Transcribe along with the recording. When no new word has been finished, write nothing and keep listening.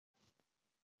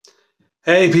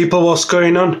Hey people, what's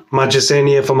going on? Majisain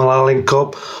here from Halal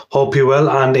Cup. Hope you're well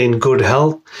and in good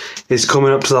health. It's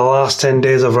coming up to the last 10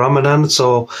 days of Ramadan,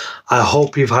 so I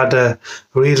hope you've had a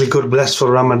really good, blessed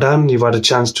Ramadan. You've had a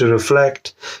chance to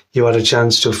reflect, you've had a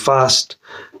chance to fast,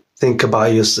 think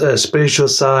about your spiritual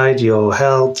side, your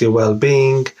health, your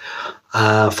well-being,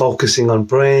 focusing on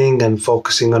praying and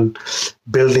focusing on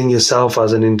building yourself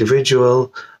as an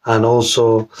individual, and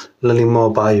also learning more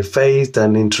about your faith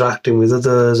and interacting with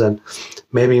others, and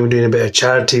maybe even doing a bit of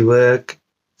charity work,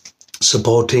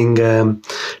 supporting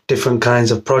different kinds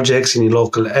of projects in your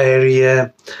local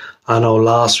area. I know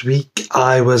last week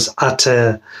I was at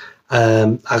a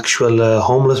actual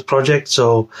homeless project,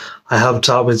 so I helped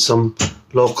out with some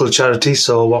local charities.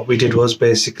 So what we did was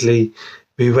basically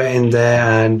we went in there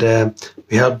and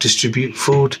we helped distribute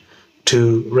food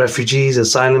to refugees,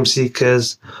 asylum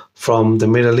seekers from the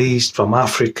Middle East, from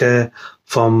Africa,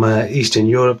 from Eastern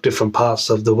Europe, different parts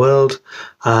of the world.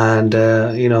 And,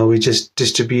 we just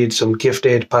distributed some gift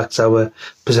aid packs that were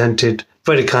presented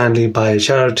very kindly by a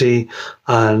charity.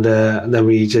 And then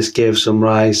we just gave some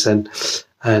rice and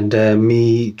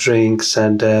meat, drinks,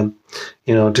 and,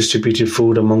 distributed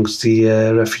food amongst the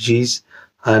refugees.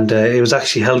 And it was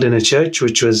actually held in a church,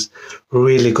 which was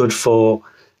really good for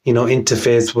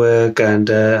interfaith work and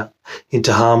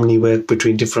inter-harmony work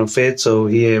between different faiths. So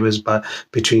here it was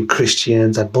between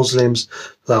Christians and Muslims.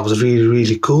 That was really,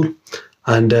 really cool.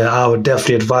 And I would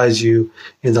definitely advise you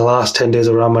in the last 10 days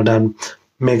of Ramadan,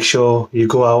 make sure you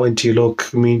go out into your local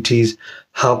communities,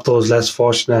 help those less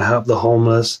fortunate, help the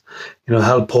homeless,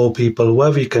 help poor people,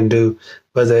 whatever you can do,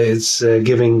 whether it's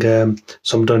giving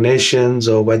some donations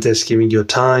or whether it's giving your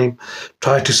time.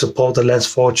 Try to support the less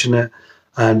fortunate,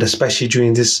 and especially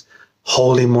during this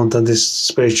holy month and this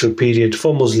spiritual period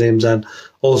for Muslims. And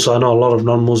also I know a lot of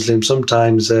non-Muslims,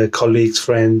 sometimes colleagues,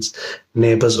 friends,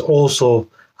 neighbors also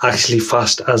actually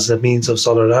fast as a means of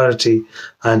solidarity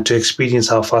and to experience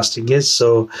how fasting is.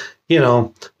 So,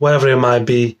 whatever it might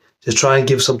be, just try and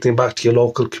give something back to your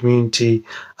local community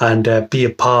and be a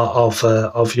part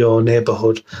of your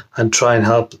neighborhood, and try and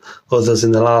help others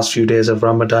in the last few days of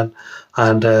Ramadan,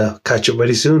 and catch up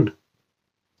very soon.